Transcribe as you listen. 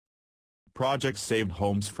project saved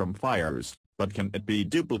homes from fires, but can it be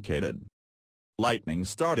duplicated? Lightning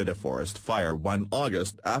started a forest fire one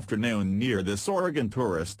August afternoon near this Oregon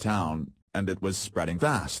tourist town, and it was spreading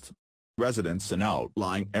fast. Residents in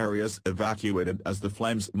outlying areas evacuated as the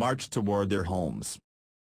flames marched toward their homes.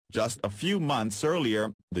 Just a few months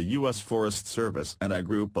earlier, the U.S. Forest Service and a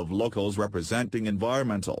group of locals representing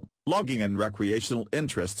environmental, logging and recreational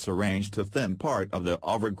interests arranged to thin part of the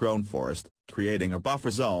overgrown forest, creating a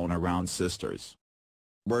buffer zone around Sisters.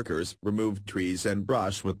 Workers removed trees and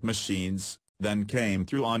brush with machines, then came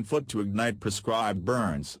through on foot to ignite prescribed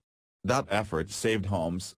burns. That effort saved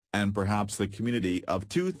homes, and perhaps the community of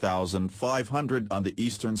 2,500 on the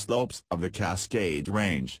eastern slopes of the Cascade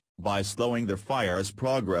Range, by slowing the fire's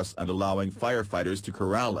progress and allowing firefighters to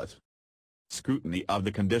corral it. Scrutiny of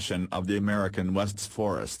the condition of the American West's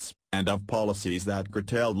forests, and of policies that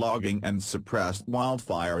curtailed logging and suppressed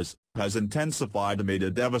wildfires, has intensified amid a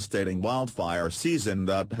devastating wildfire season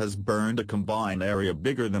that has burned a combined area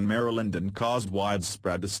bigger than Maryland and caused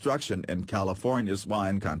widespread destruction in California's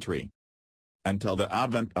wine country. Until the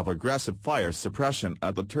advent of aggressive fire suppression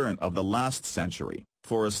at the turn of the last century,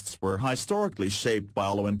 forests were historically shaped by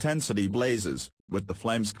low-intensity blazes, with the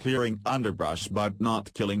flames clearing underbrush but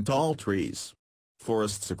not killing tall trees.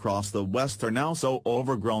 Forests across the West are now so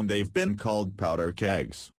overgrown they've been called powder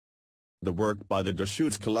kegs. The work by the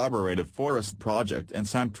Deschutes Collaborative Forest Project in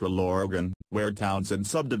Central Oregon, where towns and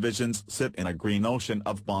subdivisions sit in a green ocean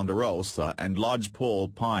of ponderosa and lodgepole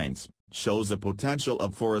pines, shows the potential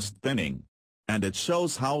of forest thinning. And it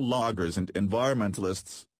shows how loggers and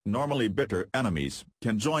environmentalists, normally bitter enemies,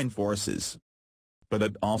 can join forces. But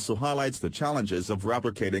it also highlights the challenges of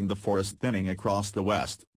replicating the forest thinning across the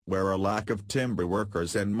West, where a lack of timber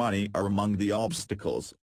workers and money are among the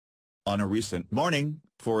obstacles. On a recent morning,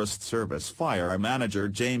 Forest Service Fire Manager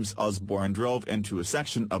James Osborne drove into a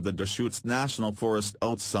section of the Deschutes National Forest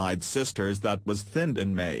outside Sisters that was thinned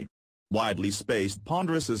in May. Widely spaced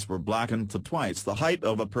ponderosa's were blackened to twice the height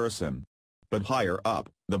of a person. But higher up,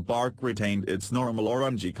 the bark retained its normal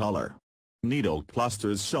orangey color. Needle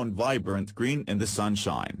clusters shone vibrant green in the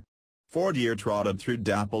sunshine. 4 deer trotted through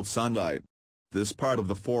dappled sunlight. This part of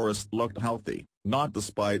the forest looked healthy, not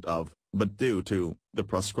despite of, but due to, the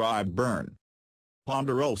prescribed burn.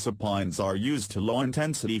 Ponderosa pines are used to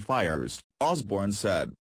low-intensity fires, Osborne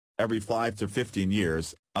said. Every 5 to 15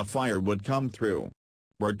 years, a fire would come through.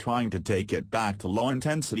 We're trying to take it back to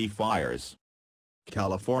low-intensity fires.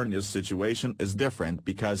 California's situation is different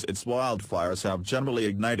because its wildfires have generally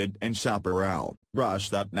ignited in chaparral, brush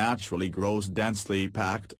that naturally grows densely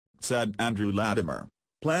packed, said Andrew Latimer,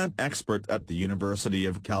 plant expert at the University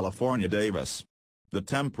of California, Davis. The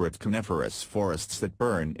temperate coniferous forests that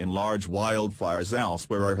burn in large wildfires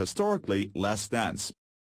elsewhere are historically less dense.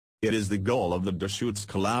 It is the goal of the Deschutes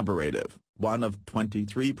Collaborative, one of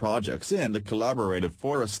 23 projects in the Collaborative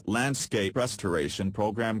Forest Landscape Restoration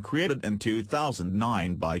Program created in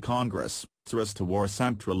 2009 by Congress, to restore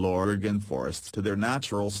Central Oregon forests to their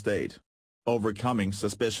natural state. Overcoming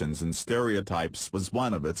suspicions and stereotypes was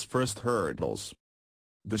one of its first hurdles.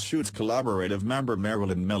 Deschutes Collaborative member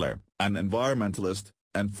Marilyn Miller, an environmentalist,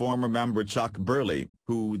 and former member Chuck Burley,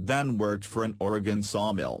 who then worked for an Oregon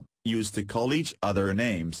sawmill, used to call each other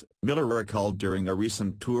names, Miller recalled during a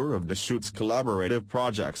recent tour of Deschutes Collaborative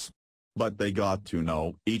projects. But they got to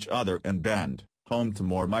know each other in Bend, home to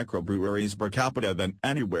more microbreweries per capita than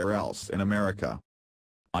anywhere else in America.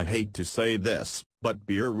 I hate to say this, but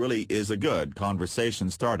beer really is a good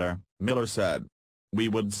conversation starter, Miller said. We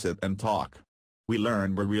would sit and talk. We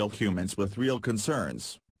learn we're real humans with real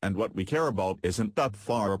concerns, and what we care about isn't that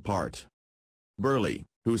far apart. Burley,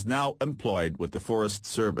 who's now employed with the Forest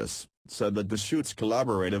Service, said that the Deschutes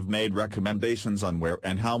Collaborative made recommendations on where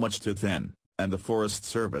and how much to thin, and the Forest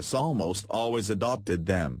Service almost always adopted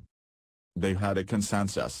them. They had a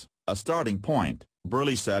consensus, a starting point,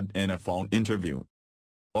 Burley said in a phone interview.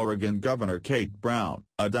 Oregon Governor Kate Brown,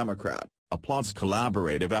 a Democrat, applauds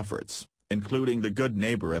collaborative efforts, including the Good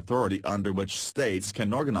Neighbor Authority under which states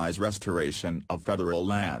can organize restoration of federal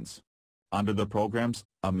lands. Under the programs,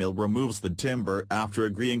 a mill removes the timber after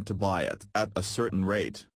agreeing to buy it at a certain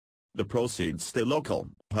rate. The proceeds stay local,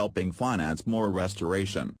 helping finance more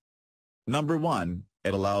restoration. Number 1,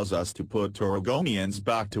 it allows us to put Oregonians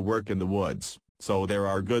back to work in the woods, so there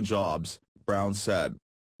are good jobs, Brown said.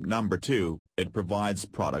 Number 2, it provides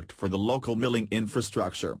product for the local milling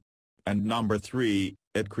infrastructure. And number 3,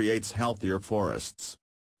 it creates healthier forests.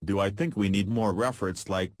 Do I think we need more efforts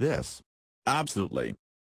like this? Absolutely.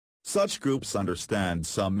 Such groups understand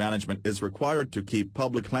some management is required to keep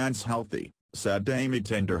public lands healthy, said Amy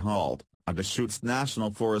Tinderholt, a Deschutes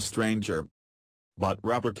National Forest ranger. But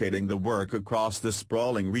replicating the work across the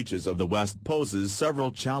sprawling reaches of the West poses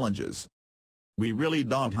several challenges. We really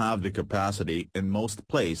don't have the capacity in most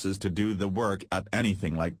places to do the work at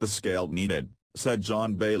anything like the scale needed, said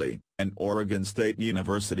John Bailey, an Oregon State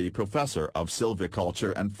University professor of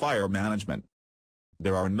silviculture and fire management.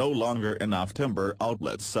 There are no longer enough timber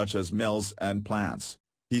outlets such as mills and plants,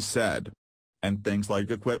 he said. And things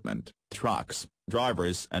like equipment, trucks,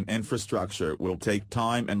 drivers and infrastructure will take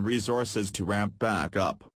time and resources to ramp back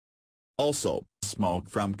up. Also, smoke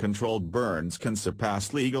from controlled burns can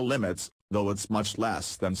surpass legal limits, though it's much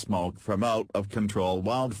less than smoke from out-of-control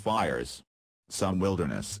wildfires. Some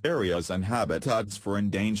wilderness areas and habitats for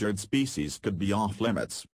endangered species could be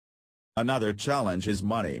off-limits. Another challenge is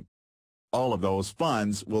money. All of those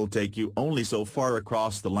funds will take you only so far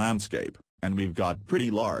across the landscape, and we've got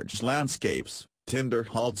pretty large landscapes,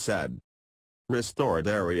 Tinderholt said. Restored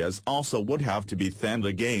areas also would have to be thinned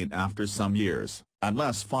again after some years,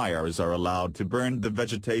 unless fires are allowed to burn the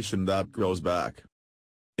vegetation that grows back.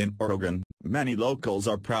 In Oregon, many locals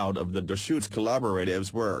are proud of the Deschutes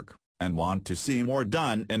Collaborative's work, and want to see more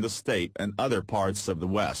done in the state and other parts of the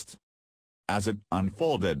West. As it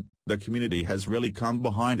unfolded, the community has really come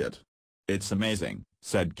behind it. It's amazing,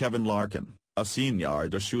 said Kevin Larkin, a senior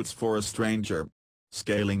Deschutes forest ranger.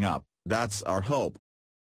 Scaling up, that's our hope.